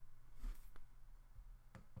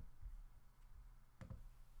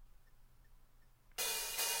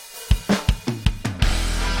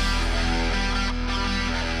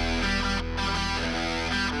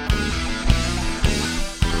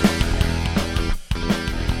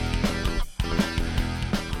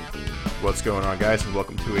What's going on, guys, and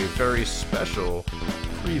welcome to a very special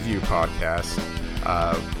preview podcast.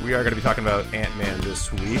 We are going to be talking about Ant-Man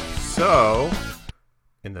this week. So,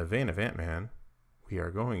 in the vein of Ant-Man, we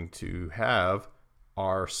are going to have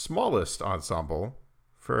our smallest ensemble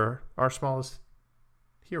for our smallest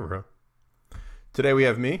hero. Today we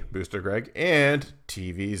have me, Booster Greg, and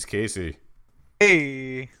TV's Casey.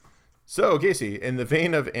 Hey! So, Casey, in the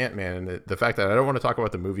vein of Ant-Man, and the fact that I don't want to talk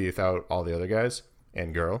about the movie without all the other guys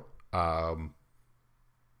and girl,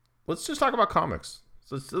 let's just talk about comics.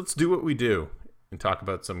 So let's do what we do and talk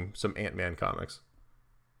about some Ant-Man comics.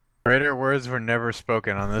 Greater words were never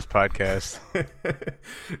spoken on this podcast.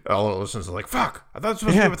 All the listeners are like, fuck, I thought it was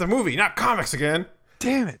supposed to be with the movie, not comics again.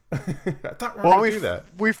 Damn it. I thought we were going to do that.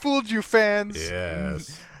 We fooled you, fans.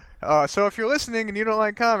 Yes. So if you're listening and you don't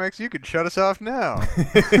like comics, you can shut us off now.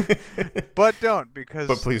 But don't, because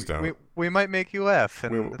But please don't. We might make you laugh,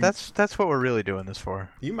 and that's what we're really doing this for.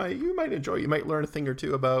 You might enjoy it. You might learn a thing or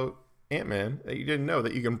two about Ant-Man that you didn't know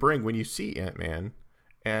that you can bring when you see Ant-Man.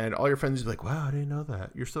 And all your friends will be like, wow, I didn't know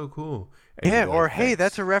that. You're so cool. And yeah, like, or hey, thanks.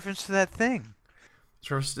 that's a reference to that thing.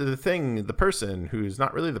 It's a reference to the thing, the person who's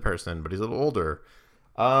not really the person, but he's a little older.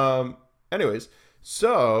 Anyways,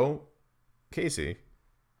 so, Casey,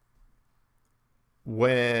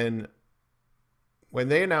 when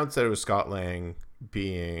they announced that it was Scott Lang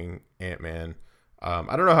being Ant-Man,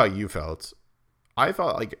 I don't know how you felt. I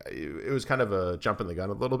felt like it was kind of a jump in the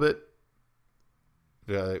gun a little bit.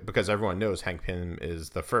 Because everyone knows Hank Pym is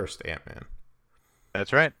the first Ant-Man.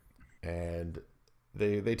 That's right. And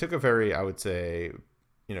they took a very, I would say,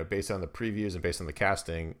 based on the previews and based on the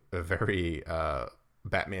casting, a very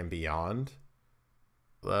Batman Beyond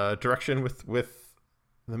direction with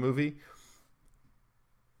the movie.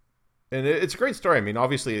 And it's a great story. I mean,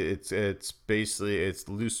 obviously, it's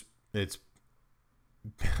loose.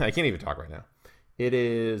 I can't even talk right now. It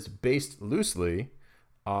is based loosely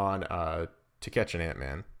on To Catch an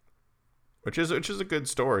Ant-Man, which is a good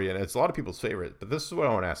story, and it's a lot of people's favorite. But this is what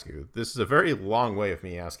I want to ask you. This is a very long way of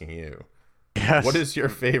me asking you. Yes. What is your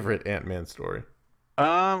favorite Ant-Man story?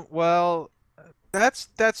 Well, that's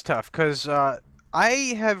tough, because I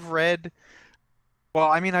have read. Well,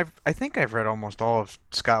 I mean, I think I've read almost all of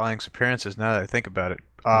Scott Lang's appearances now that I think about it.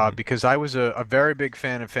 Because I was a very big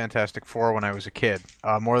fan of Fantastic Four when I was a kid,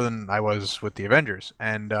 more than I was with the Avengers,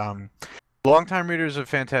 and longtime readers of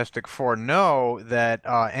Fantastic Four know that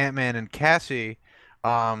Ant-Man and Cassie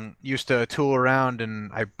used to tool around,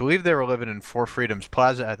 and I believe they were living in Four Freedoms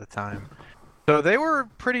Plaza at the time. So they were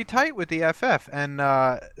pretty tight with the FF, and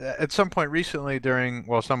at some point recently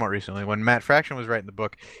somewhat recently, when Matt Fraction was writing the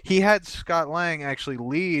book, he had Scott Lang actually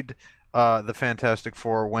lead the Fantastic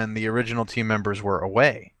Four when the original team members were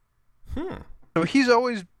away. So he's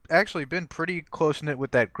always actually been pretty close-knit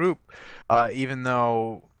with that group, even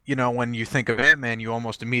though, when you think of Ant-Man, you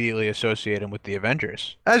almost immediately associate him with the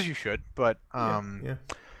Avengers, as you should. But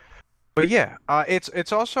But yeah,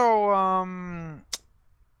 it's also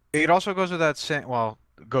it also goes without saying. Well,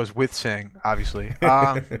 it goes with saying, obviously.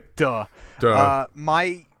 Duh.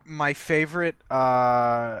 My favorite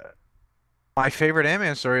Ant-Man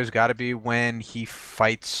story has got to be when he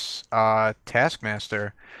fights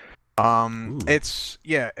Taskmaster. It's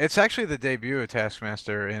actually the debut of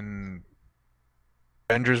Taskmaster in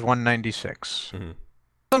Avengers 196. Mm-hmm.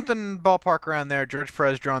 Something ballpark around there. George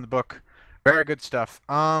Perez drawing the book. Very good stuff.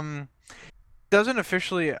 Doesn't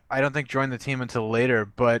officially, I don't think, join the team until later,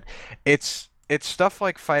 but it's stuff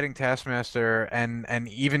like fighting Taskmaster and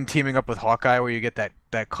even teaming up with Hawkeye, where you get that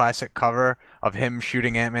classic cover of him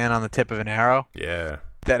shooting Ant-Man on the tip of an arrow. Yeah.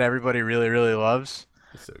 That everybody really, really loves.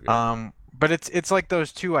 It's so good. But it's like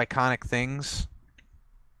those two iconic things.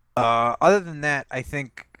 Other than that, I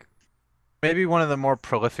think maybe one of the more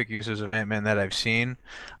prolific uses of Ant-Man that I've seen,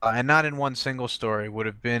 and not in one single story, would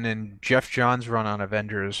have been in Jeff Johns' run on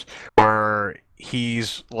Avengers, where he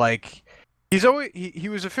was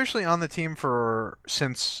officially on the team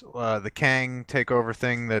since the Kang takeover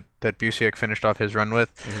thing that Busiek finished off his run with.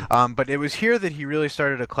 Mm-hmm. But it was here that he really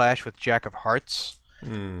started a clash with Jack of Hearts.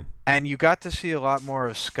 And you got to see a lot more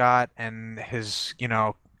of Scott and his,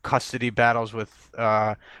 custody battles with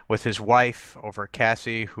his wife over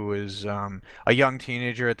Cassie, who is a young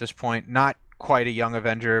teenager at this point, not quite a young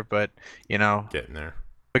Avenger, but getting there.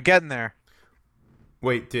 But getting there.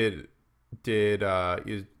 Wait, did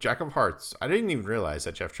Jack of Hearts? I didn't even realize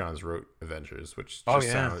that Jeff Johns wrote Avengers, which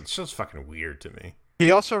it's just fucking weird to me. He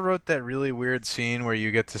also wrote that really weird scene where you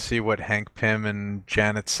get to see what Hank Pym and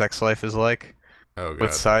Janet's sex life is like. Oh, God.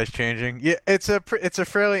 With size changing. Yeah, it's a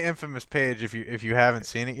fairly infamous page if you haven't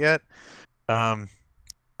seen it yet.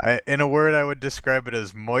 In a word, I would describe it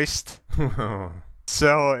as moist.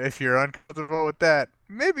 So if you're uncomfortable with that,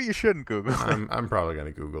 maybe you shouldn't Google it. I'm probably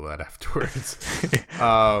gonna Google that afterwards.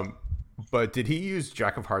 But did he use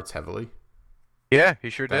Jack of Hearts heavily? Yeah, he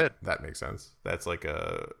sure did. That makes sense. That's like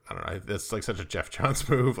I don't know. That's like such a Jeff Johns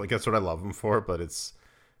move. Like that's what I love him for. But it's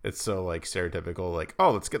so like stereotypical. Like, oh,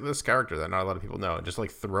 let's get this character that not a lot of people know, and just like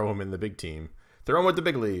throw him in the big team, throw him with the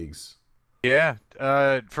big leagues. Yeah,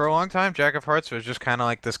 for a long time, Jack of Hearts was just kind of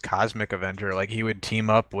like this cosmic Avenger. Like he would team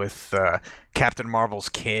up with Captain Marvel's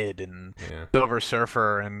kid and Yeah. Silver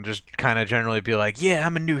Surfer, and just kind of generally be like, "Yeah,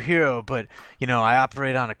 I'm a new hero, but I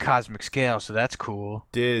operate on a cosmic scale, so that's cool."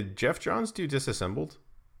 Did Jeff Johns do Disassembled?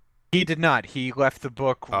 He did not. He left the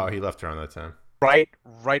book Oh, he left around that time.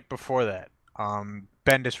 right before that.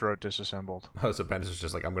 Bendis wrote Disassembled. Oh, so Bendis was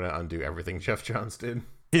just like, I'm gonna undo everything Jeff Johns did.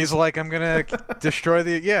 He's like, I'm gonna destroy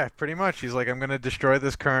yeah, pretty much. He's like, I'm gonna destroy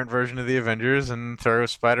this current version of the Avengers and throw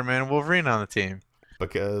Spider-Man and Wolverine on the team.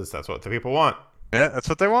 Because that's what the people want. Yeah, that's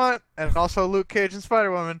what they want. And also Luke Cage and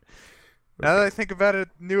Spider-Woman. Now that I think about it,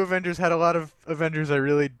 New Avengers had a lot of Avengers I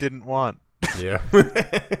really didn't want. Yeah.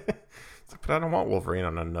 But I don't want Wolverine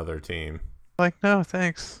on another team. Like, no,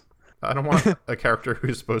 thanks. I don't want a character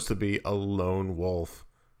who's supposed to be a lone wolf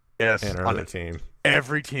Yes, in on another team.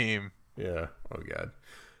 every team. Yeah. Oh god.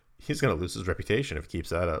 He's gonna lose his reputation if he keeps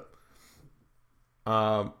that up.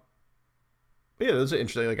 But yeah, those are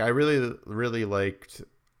interesting. Like I really liked.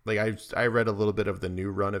 Like I read a little bit of the new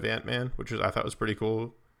run of Ant-Man, which I thought was pretty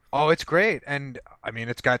cool. Oh, it's great. And I mean,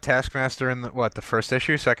 it's got Taskmaster in the first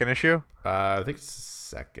issue, second issue? I think it's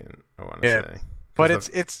second. I want to Yeah. say. But 'Cause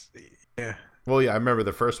it's yeah. well, yeah, I remember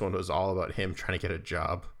the first one was all about him trying to get a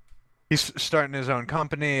job. He's starting his own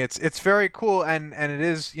company. It's very cool, and it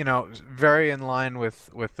is, very in line with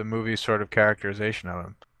the movie's sort of characterization of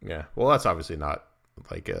him. Yeah. Well, that's obviously not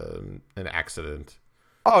like an accident.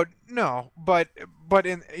 Oh, no, but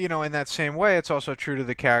in that same way, it's also true to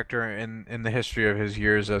the character in the history of his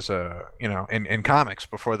years as in comics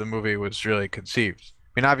before the movie was really conceived.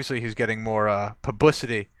 I mean, obviously he's getting more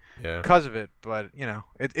publicity Yeah. because of it, but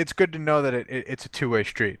it's good to know that it's a two-way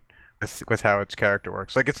street with how its character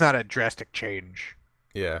works. Like it's not a drastic change.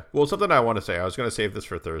 Yeah. Well, something I want to say. I was going to save this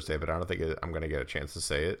for Thursday, but I don't think I'm going to get a chance to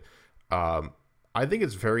say it. I think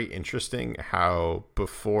it's very interesting how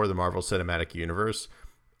before the Marvel Cinematic Universe,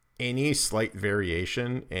 any slight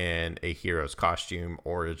variation in a hero's costume,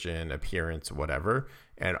 origin, appearance, whatever,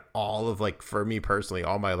 and all of like for me personally,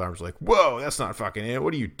 all my alarms were like, "Whoa, that's not fucking it!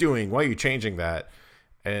 What are you doing? Why are you changing that?"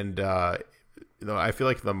 And I feel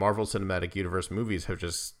like the Marvel Cinematic Universe movies have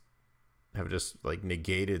just like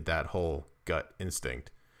negated that whole gut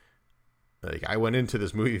instinct. Like I went into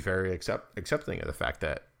this movie very accepting of the fact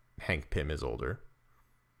that Hank Pym is older.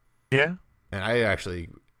 Yeah. And I actually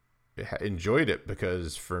enjoyed it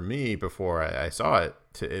because for me, before I saw it,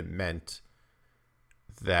 it meant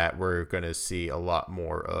that we're going to see a lot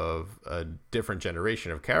more of a different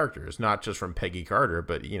generation of characters, not just from Peggy Carter,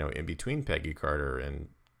 but, in between Peggy Carter and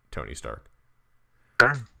Tony Stark.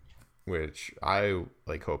 Sure. Which I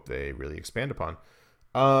hope they really expand upon.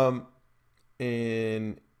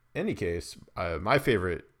 In any case, my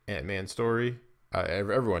favorite Ant-Man story,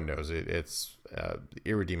 everyone knows it. It's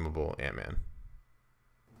Irredeemable Ant-Man.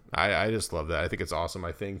 I just love that. I think it's awesome.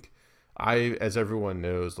 I think as everyone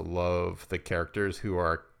knows, love the characters who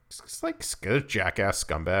are like jackass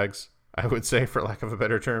scumbags, I would say, for lack of a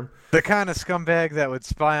better term. The kind of scumbag that would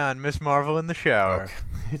spy on Miss Marvel in the shower. Okay.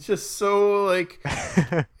 It's just so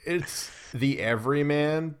it's the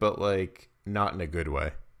everyman, but not in a good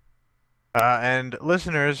way. And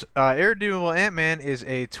listeners, Irredeemable Ant-Man is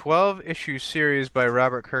a 12-issue series by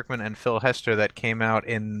Robert Kirkman and Phil Hester that came out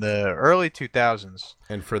in the early 2000s.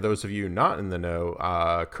 And for those of you not in the know,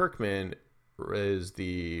 Kirkman is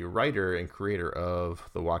the writer and creator of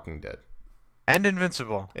The Walking Dead. And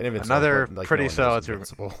Invincible. Another pretty solid.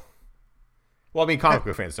 Invincible. Well, I mean, comic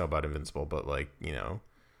book fans know about Invincible, but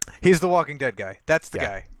he's the Walking Dead guy. That's the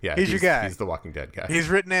guy. Yeah, he's your guy. He's the Walking Dead guy. He's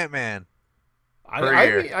written Ant-Man.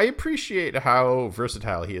 I appreciate how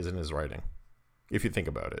versatile he is in his writing, if you think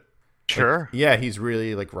about it. Sure. Yeah, he's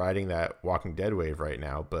really riding that Walking Dead wave right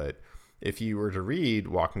now, but if you were to read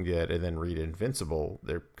Walking Dead and then read Invincible,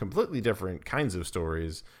 they're completely different kinds of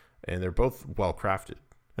stories, and they're both well crafted,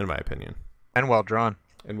 in my opinion. And well drawn.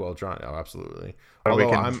 Oh, absolutely. But Although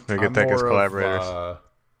we can thank his collaborators.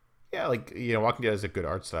 Walking Dead has a good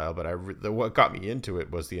art style, but what got me into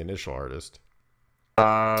it was the initial artist.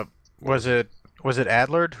 Was it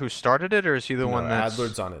Adlard who started it, or is he the one that's...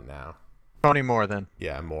 Adlard's on it now. Tony Moore, then.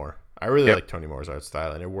 Yeah, Moore. I really like Tony Moore's art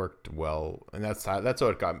style, and it worked well. And that's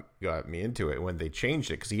what got me into it when they changed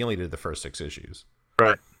it, because he only did the first 6 issues.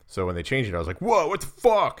 Right. So when they changed it, I was like, whoa, what the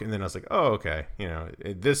fuck? And then I was like, oh, okay.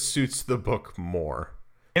 This suits the book more.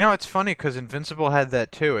 It's funny because Invincible had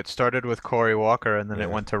that too. It started with Corey Walker, and then it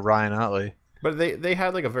Yeah. went to Ryan Utley. But they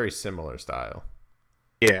had like a very similar style.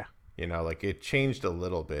 Yeah. Like it changed a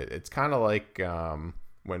little bit. It's kind of like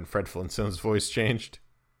when Fred Flintstone's voice changed.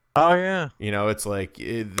 Oh yeah. It's like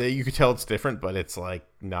you could tell it's different, but it's like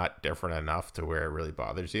not different enough to where it really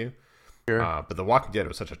bothers you. Sure. But The Walking Dead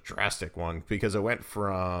was such a drastic one because it went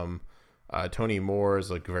from Tony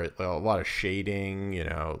Moore's like a lot of shading,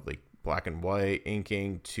 like black and white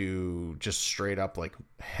inking, to just straight up like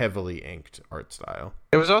heavily inked art style.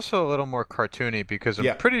 It was also a little more cartoony because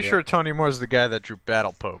I'm pretty sure Tony Moore's the guy that drew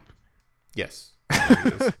Battle Pope. Yes.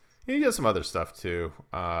 He does some other stuff too,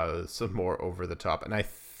 some more over the top, and I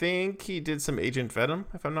think he did some Agent Venom,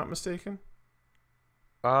 if I'm not mistaken.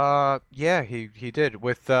 Yeah, he did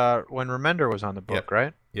with when Remender was on the book,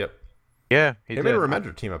 right? Yep. Yeah, he Him did. and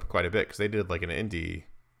Remender team up quite a bit because they did like an indie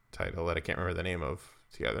title that I can't remember the name of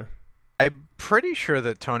together. I'm pretty sure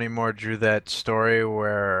that Tony Moore drew that story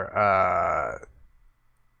where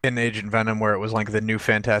in Agent Venom where it was like the new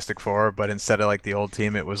Fantastic Four, but instead of like the old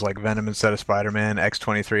team, it was like Venom instead of Spider-Man,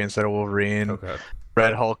 X-23 instead of Wolverine, Okay.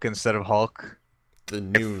 Red Hulk instead of Hulk. The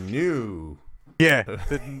new. Yeah,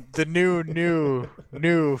 the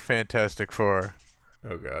new Fantastic Four.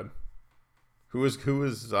 Oh god. Who was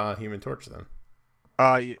Human Torch then?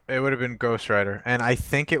 It would have been Ghost Rider, and I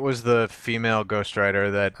think it was the female Ghost Rider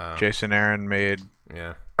that Jason Aaron made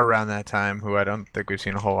Yeah. around that time, who I don't think we've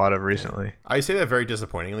seen a whole lot of recently. I say that very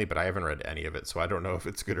disappointingly, but I haven't read any of it, so I don't know if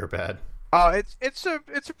it's good or bad. Oh, it's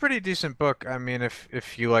a pretty decent book. I mean,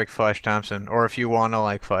 if you like Flash Thompson, or if you want to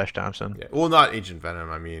like Flash Thompson. Yeah. Well, not Agent Venom.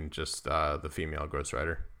 I mean, just the female Ghost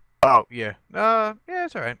Rider. Oh yeah. Yeah,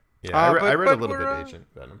 it's all right. Yeah, I read a little we're, bit Agent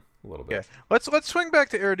Venom. A little bit. Yeah. Let's swing back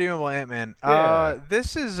to Irredeemable Ant-Man. Yeah.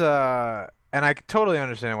 This is and I totally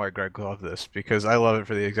understand why Greg loved this because I love it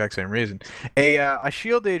for the exact same reason. A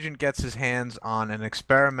Shield agent gets his hands on an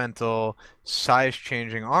experimental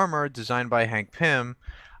size-changing armor designed by Hank Pym,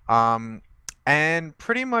 and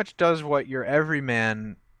pretty much does what your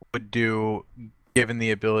everyman would do given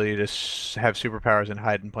the ability to have superpowers and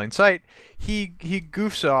hide in plain sight. He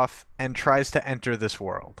goofs off and tries to enter this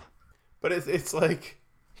world. But it's like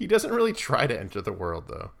he doesn't really try to enter the world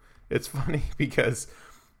though. It's funny because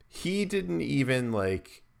he didn't even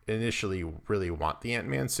like initially really want the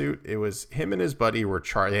Ant-Man suit. It was him and his buddy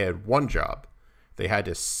they had one job. They had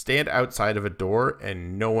to stand outside of a door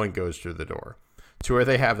and no one goes through the door. To where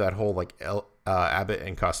they have that whole like Abbott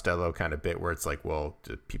and Costello kind of bit where it's like, well,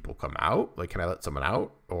 do people come out? Like, can I let someone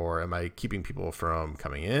out? Or am I keeping people from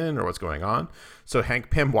coming in? Or what's going on? So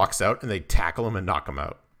Hank Pym walks out and they tackle him and knock him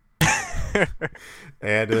out.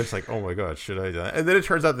 And it's like, oh my god, should I do that? And then it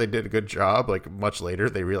turns out they did a good job. Like much later,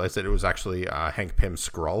 they realized that it was actually Hank Pym's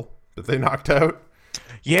Skrull that they knocked out.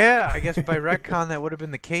 Yeah, I guess by retcon that would have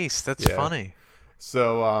been the case. That's Yeah. funny.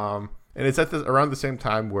 So, and it's at around the same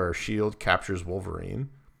time where Shield captures Wolverine.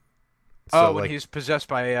 So, when he's possessed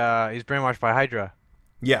by, he's brainwashed by Hydra.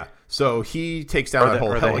 Yeah, so he takes down that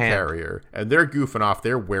whole the helicarrier, and they're goofing off.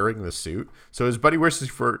 They're wearing the suit. So his buddy wears the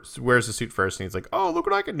suit first, and he's like, "Oh, look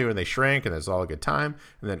what I can do!" And they shrink, and it's all a good time.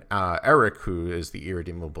 And then Eric, who is the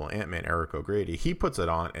irredeemable Ant-Man, Eric O'Grady, he puts it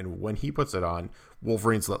on, and when he puts it on,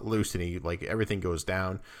 Wolverine's let loose, and everything goes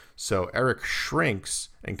down. So Eric shrinks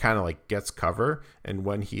and kind of like gets cover, and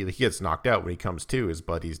when he gets knocked out, when he comes to, his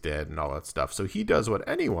buddy's dead and all that stuff. So he does what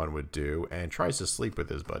anyone would do and tries to sleep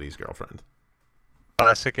with his buddy's girlfriend.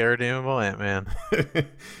 Classic irredeemable Ant-Man.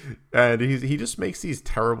 And he just makes these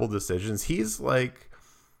terrible decisions. He's like,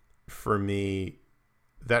 for me,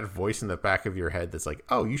 that voice in the back of your head that's like,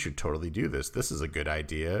 oh, you should totally do this. This is a good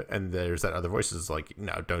idea. And there's that other voice that's like,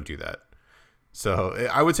 no, don't do that. So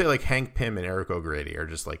I would say like Hank Pym and Eric O'Grady are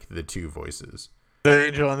just like the two voices. The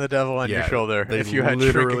angel and the devil on your shoulder. They if you had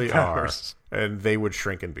literally shrinking powers. and they would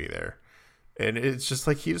shrink and be there. And it's just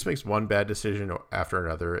like he just makes one bad decision after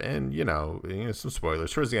another. And, some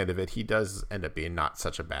spoilers. Towards the end of it, he does end up being not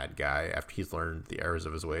such a bad guy after he's learned the errors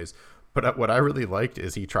of his ways. But what I really liked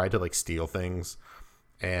is he tried to like steal things.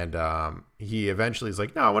 And he eventually is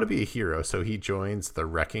like, no, I want to be a hero. So he joins the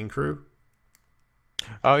Wrecking Crew.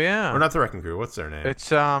 Oh, yeah. Or not the Wrecking Crew. What's their name?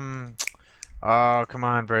 It's, oh, come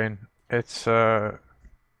on, brain. It's not,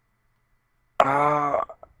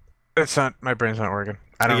 my brain's not working.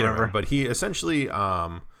 I don't remember. But he essentially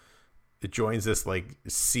joins this like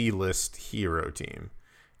C-list hero team,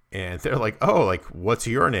 and they're like, "Oh, like what's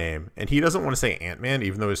your name?" And he doesn't want to say Ant-Man,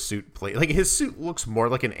 even though his suit his suit looks more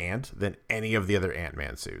like an ant than any of the other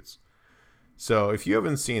Ant-Man suits. So if you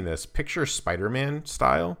haven't seen this, picture Spider-Man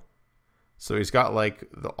style. So he's got like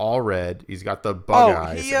the all red. He's got the bug Oh,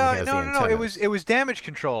 eyes, he and he has the no. antennas. It was Damage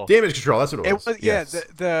Control. Damage control. That's what it It was. was yeah. Yes,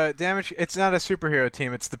 The damage. It's not a superhero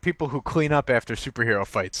team. It's the people who clean up after superhero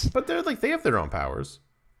fights. but they're like they have their own powers,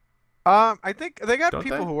 I think they got don't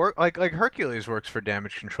people they? who work like Hercules works for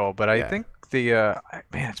Damage Control, but I Yeah, think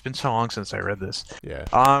man, it's been so long since I read this. yeah.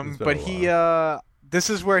 It's been a But he while. this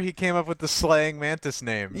is where he came up with the Slaying Mantis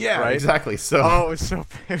name, Yeah, right? exactly. So Oh, it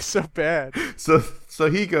was so bad. so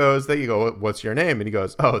he goes. They go, "What's your name?" And he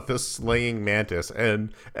goes, "Oh, the Slaying Mantis."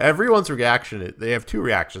 And everyone's reaction, they have two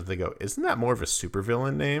reactions. They go, "Isn't that more of a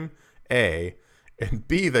supervillain name?" A, and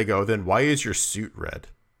B, they go, "Then why is your suit red?"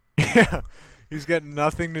 Yeah, he's got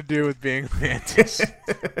nothing to do with being a Mantis.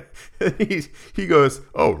 he goes,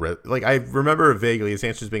 "Oh, red." Like I remember vaguely his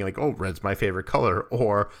answers being like, "Oh, red's my favorite color,"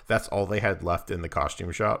 or "That's all they had left in the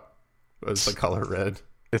costume shop was the color red."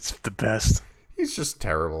 It's the best. He's just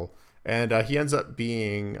terrible, and he ends up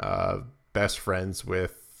being best friends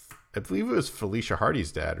with, I believe it was Felicia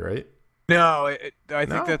Hardy's dad, right? No, I think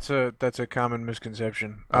No, that's a common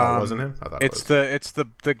misconception. oh, it wasn't him. I thought it was. It's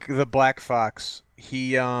the Black Fox.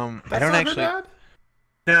 He I That's don't not her actually. dad.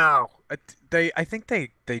 No, I think they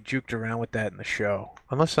juked around with that in the show.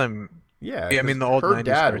 Unless I'm Yeah, yeah, I 'cause mean the old her 90s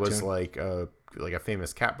dad cartoon. was like a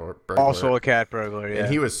famous cat burglar, Also a cat burglar, and yeah.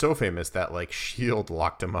 he was so famous that like Shield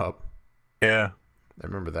locked him up. Yeah. I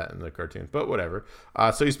remember that in the cartoon, but whatever.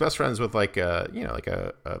 So he's best friends with like a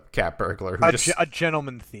cat burglar who just A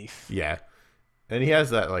gentleman thief. yeah, and he has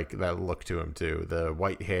that like that look to him too, the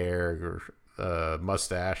white hair,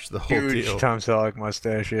 mustache, the whole Huge deal. Tom Selleck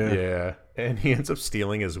mustache, yeah. Yeah, and he ends up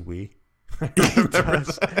stealing his Wii. I He remember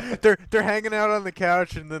does. that. They're hanging out on the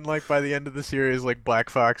couch, and then like by the end of the series, like Black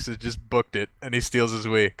Fox has just booked it, and he steals his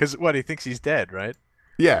Wii. Cause what he thinks he's dead, right?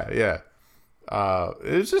 Yeah, yeah.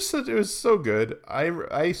 It was just it was so good.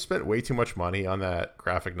 I spent way too much money on that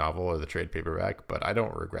graphic novel or the trade paperback, but I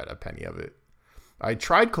don't regret a penny of it. I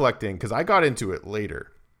tried collecting because I got into it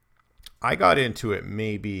later. I got into it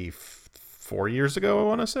maybe 4 years ago, I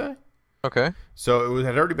want to say. Okay. So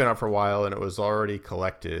had already been out for a while and it was already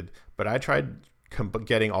collected. But I tried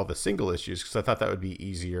getting all the single issues because I thought that would be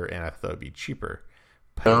easier and I thought it would be cheaper.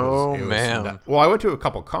 But Oh, it was man. well, I went to a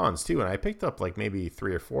couple cons too, and I picked up like maybe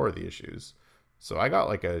 3 or 4 of the issues. So I got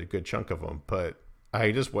like a good chunk of them. But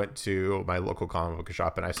I just went to my local comic book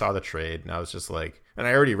shop and I saw the trade, and I was just like, and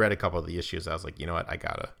I already read a couple of the issues. I was like, you know what, I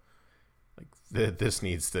gotta like this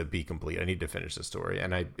needs to be complete. I need to finish the story,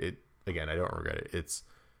 and I don't regret it. It's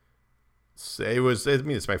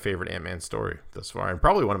my favorite Ant-Man story thus far, and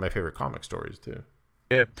probably one of my favorite comic stories too.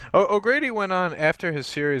 Yeah. O'Grady went on after his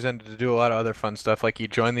series ended to do a lot of other fun stuff. Like he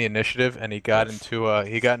joined the Initiative, and he got into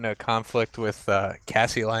a conflict with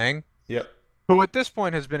Cassie Lang, Yep. who at this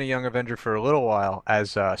point has been a Young Avenger for a little while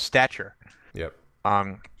as Stature. Yep.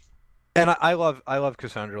 Um, and I love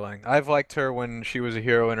Cassandra Lang. I've liked her when she was a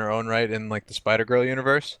hero in her own right in like the Spider-Girl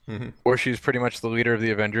universe, Hmm. where she's pretty much the leader of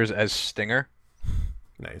the Avengers as Stinger.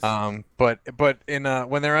 Nice. But in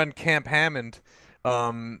when they're on Camp Hammond,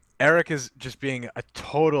 Eric is just being a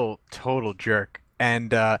total jerk,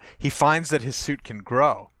 and he finds that his suit can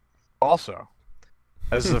grow. Also,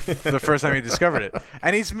 as the first time he discovered it,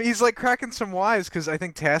 and he's like cracking some wise because I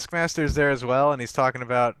think Taskmaster's there as well, and he's talking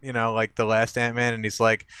about like the last Ant-Man, and he's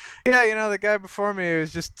like, yeah, the guy before me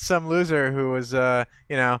was just some loser who was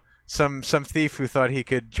some thief who thought he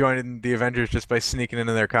could join in the Avengers just by sneaking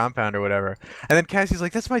into their compound or whatever. And then Cassie's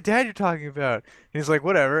like, "That's my dad you're talking about." And he's like,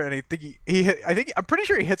 "Whatever." And I'm pretty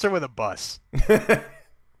sure he hits her with a bus.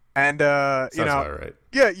 And Sounds about right.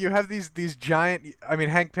 yeah, you have these giant. I mean,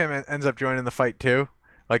 Hank Pym ends up joining the fight too,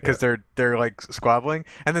 like because they're like squabbling.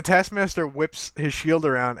 And the Taskmaster whips his shield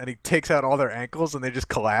around and he takes out all their ankles and they just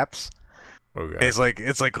collapse. Okay. And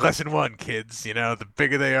it's like lesson one, kids. The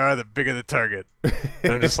bigger they are, the bigger the target.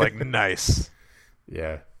 And I'm just like, nice.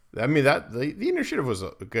 Yeah. I mean that the Initiative was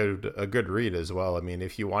a good read as well. I mean,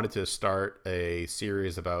 if you wanted to start a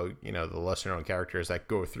series about the lesser known characters that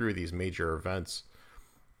go through these major events,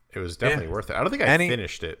 it was definitely worth it. I don't think I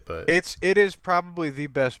finished it, but it is probably the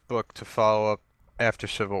best book to follow up after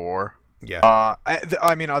Civil War. yeah.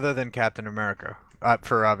 I mean, other than Captain America,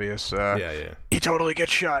 for obvious. Yeah. He totally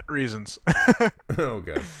gets shot reasons.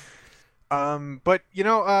 Okay. But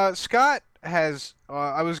Scott has.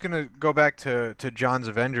 I was gonna go back to John's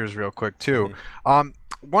Avengers real quick too.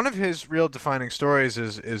 One of his real defining stories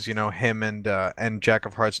is him and Jack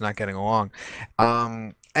of Hearts not getting along.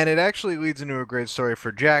 And it actually leads into a great story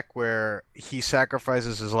for Jack where he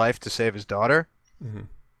sacrifices his life to save his daughter. Hmm.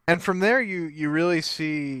 And from there, you really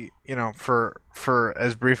see, for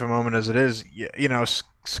as brief a moment as it is,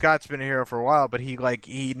 Scott's been a hero for a while, but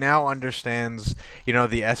he now understands,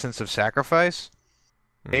 the essence of sacrifice.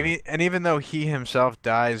 Hmm. Maybe, and even though he himself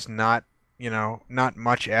dies not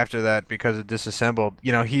much after that because of disassembled,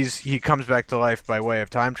 he comes back to life by way of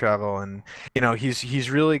time travel, and he's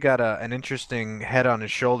really got an interesting head on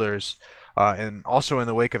his shoulders, and also in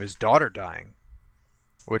the wake of his daughter dying,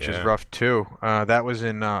 which is Yeah. rough too. That was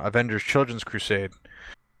in Avengers: Children's Crusade,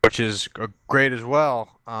 which is great as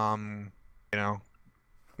well. You know,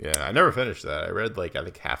 Yeah. I never finished that. I read like I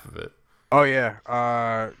think half of it. oh yeah.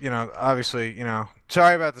 Obviously,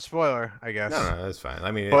 sorry about the spoiler, I No, guess, no, that's fine.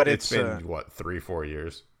 I mean, but it's it's been what 3, 4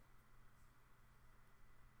 years,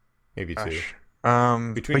 maybe two, gosh.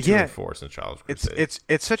 between But two and yeah, four since Child's it's Crusade. it's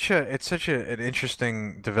it's such an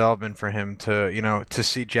interesting development for him to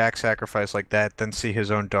see Jack sacrifice like that, then see his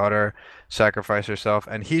own daughter sacrifice herself,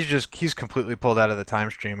 and he's completely pulled out of the time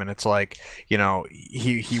stream, and it's like, he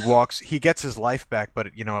gets his life back, but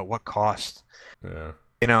at what cost? Yeah.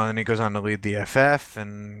 And he goes on to lead the FF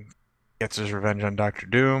and gets his revenge on Doctor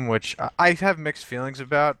Doom, which I have mixed feelings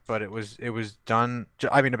about, but it was done.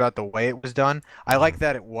 I mean, about the way it was done. I like Mhm.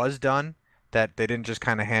 that it was done. That they didn't just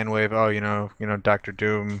kind of hand wave, oh, Doctor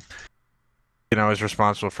Doom, is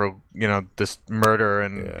responsible for this murder,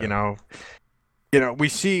 and Yeah. we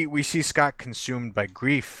see Scott consumed by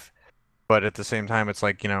grief, but at the same time, it's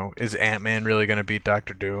like, is Ant-Man really going to beat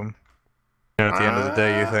Doctor Doom? At the end of the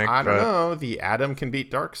day, you think, I don't but know. The Atom can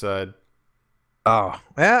beat Darkseid, oh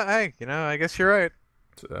yeah, I guess you're right.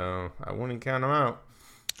 so I wouldn't count him out.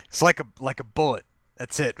 It's like a bullet.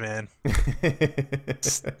 That's it, man.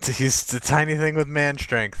 He's the tiny thing with man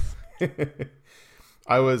strength.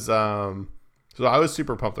 I was so I was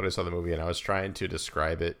super pumped when I saw the movie, and I was trying to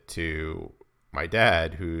describe it to my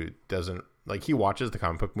dad, who doesn't like, he watches the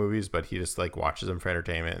comic book movies, but he just like watches them for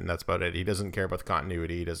entertainment, and that's about it. He doesn't care about the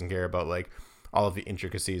continuity. He doesn't care about like all of the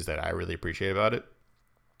intricacies that I really appreciate about it.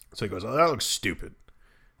 So he goes, "Oh, that looks stupid."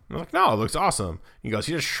 I'm like, "No, it looks awesome." He goes,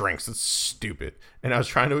 "He just shrinks. It's stupid." And I was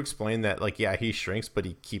trying to explain that, like, yeah, he shrinks, but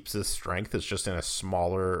he keeps his strength. It's just in a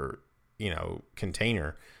smaller,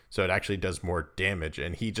 container. So it actually does more damage.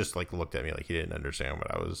 And he just like looked at me like he didn't understand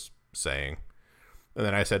what I was saying. And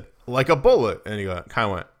then I said, "Like a bullet." And he kind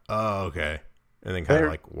of went, "Oh, okay." And then kind of There,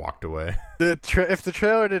 like walked away. if the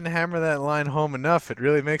trailer didn't hammer that line home enough, it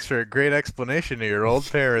really makes for a great explanation to your old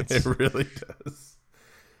It parents. really does.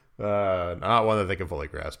 Not one that they can fully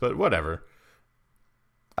grasp, but whatever.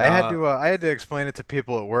 Uh, I had to explain it to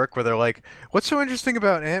people at work where they're like, "What's so interesting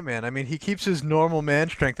about Ant-Man? I mean, he keeps his normal man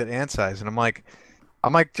strength at ant size." And I'm like,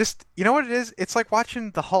 just you know what it is? It's like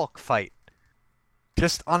watching the Hulk fight,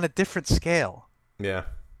 just on a different scale. yeah.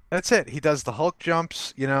 That's it. He does the Hulk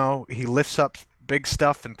jumps, he lifts up big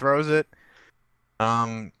stuff and throws it.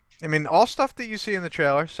 Um, I mean, all stuff that you see in the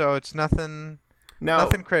trailer, so it's Now,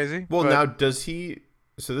 nothing crazy, well, but now does he?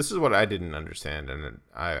 So this is what I didn't understand, and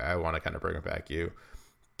I want to kind of bring it back to you.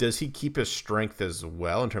 Does he keep his strength as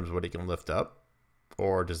well in terms of what he can lift up,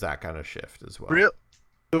 or does that kind of shift as well? real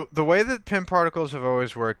the way that pin particles have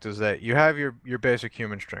always worked is that you have your basic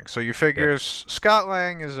human strength. So you figure Yep. Scott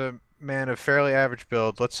Lang is a man of fairly average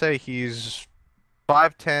build. Let's say he's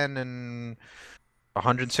 5'10" and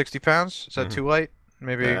 160 pounds. Is that Mm-hmm. too light?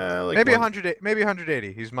 Maybe Like maybe one. 100, maybe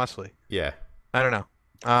 180. He's muscly. Yeah. I don't know.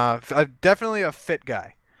 Definitely a fit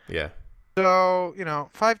guy. Yeah. So,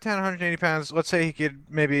 5'10", 180 pounds. Let's say he could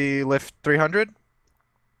maybe lift 300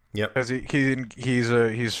 Yep. because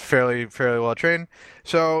he's fairly well trained.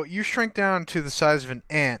 So you shrink down to the size of an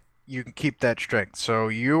ant, you can keep that strength. So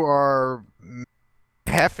you are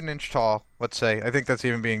half an inch tall, let's say. I think that's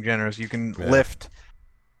even being generous. You can Yeah. lift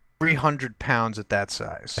 300 pounds at that At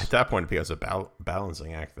size. that point, it becomes a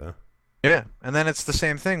balancing act, though. Yeah. And then it's the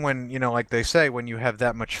same thing when, like they say, when you have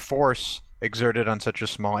that much force exerted on such a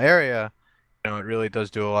small area, it really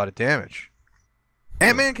does do a lot of damage. Hmm.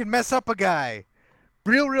 Ant-Man can mess up a guy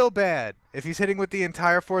real bad if he's hitting with the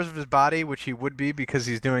entire force of his body, which he would be because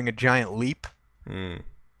he's doing a giant leap, Hmm.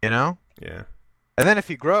 you know? Yeah. And then if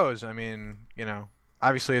he grows, I mean,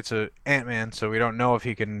 obviously it's a Ant-Man, so we don't know if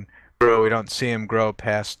he can grow. We don't see him grow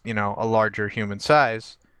past, a larger human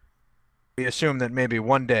size. We assume that maybe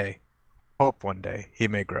one day, hope one day, he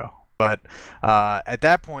may grow. But at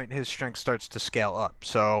that point, his strength starts to scale up.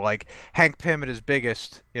 So, like Hank Pym at his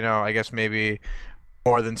biggest, I guess maybe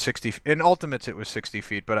more than 60. In Ultimates, it was 60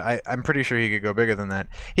 feet, but I'm pretty sure he could go bigger than that.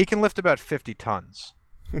 He can lift about 50 tons.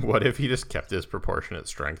 What if he just kept his proportionate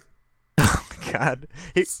strength? God,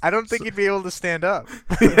 I don't think he'd be able to so stand up.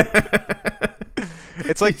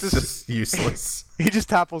 It's like He's this. just useless. He just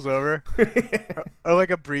topples over, or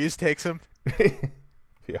like a breeze takes him.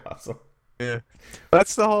 Be awesome. Yeah,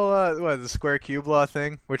 that's the whole the square cube law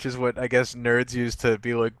thing, which is what I guess nerds use to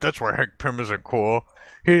be like, that's why Hank Pym isn't cool.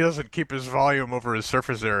 He doesn't keep his volume over his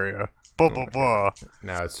surface area. Blah blah blah.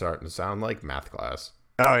 Now it's starting to sound like math class.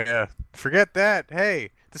 Oh yeah, forget that. Hey,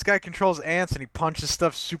 this guy controls ants and he punches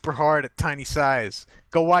stuff super hard at tiny size.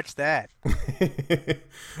 Go watch that.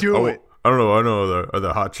 Do it. I don't know. I know. Are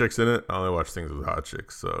there hot chicks in it? I only watch things with hot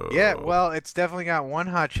chicks. So Yeah, well, it's definitely got one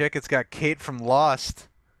hot chick. It's got Kate from Lost.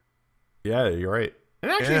 yeah, you're right.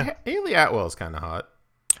 And actually, Yeah. Haley Atwell's kind of hot.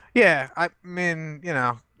 Yeah, I mean,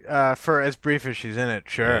 for as brief as she's in it,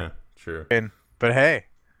 sure. Yeah, sure. But hey,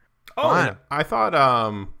 Oh, fine. and I thought.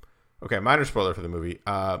 Okay, minor spoiler for the movie.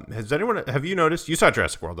 Have you noticed? You saw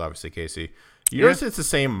Jurassic World, obviously, Casey. You Yeah. noticed it's the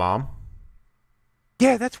same mom.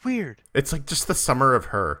 Yeah, that's weird. It's like just the summer of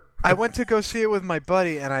her. I went to go see it with my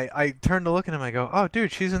buddy, and I turned to look at him. I go, "Oh,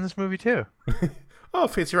 dude, she's in this movie too." Oh,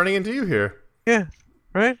 Fancy running into you here. Yeah,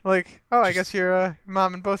 right. Like, oh, I guess you're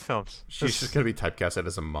mom in both films. She's just gonna be typecasted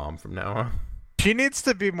as a mom from now on. She needs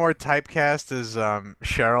to be more typecast as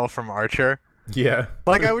Cheryl from Archer. Yeah.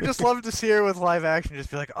 Like, I would just love to see her with live action.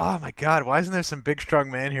 Just be like, "Oh my God, why isn't there some big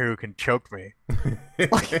strong man here who can choke me?"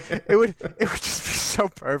 Like, it would just be so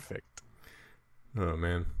perfect. Oh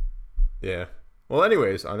man. Yeah. Well,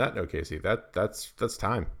 anyways, on that note, Casey, that's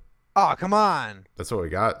time. Oh, come on. That's what we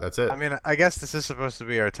got. That's it. I mean, I guess this is supposed to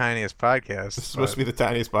be our tiniest podcast. This is supposed to be the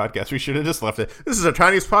tiniest podcast. We should have just left it. This is our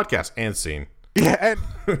tiniest podcast and scene. Yeah,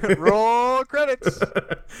 and roll credits.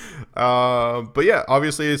 But yeah,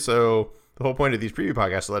 obviously, so the whole point of these preview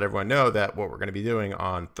podcasts is to let everyone know that what we're going to be doing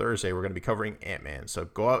on Thursday, we're going to be covering Ant-Man. So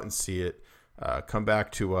go out and see it. Come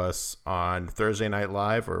back to us on Thursday Night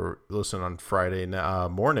Live or listen on Friday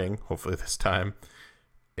morning, hopefully this time.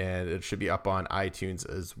 And it should be up on iTunes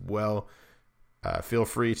as well. Feel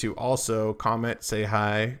free to also comment, say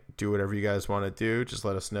hi, do whatever you guys want to do. Just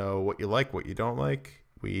let us know what you like, what you don't like.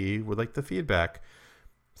 We would like the feedback.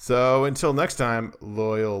 So until next time,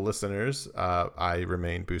 loyal listeners, I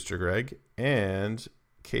remain Booster Greg, and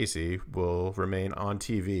Casey will remain on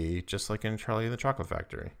TV, just like in Charlie and the Chocolate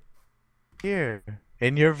Factory. Here,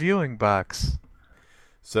 in your viewing box.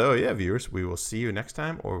 So yeah, viewers, we will see you next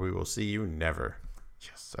time, or we will see you never.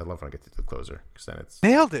 Yes, I love when I get to the closer, because then it's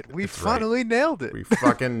Nailed it. We it's right. finally nailed it. We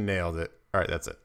fucking nailed it. All right, that's it.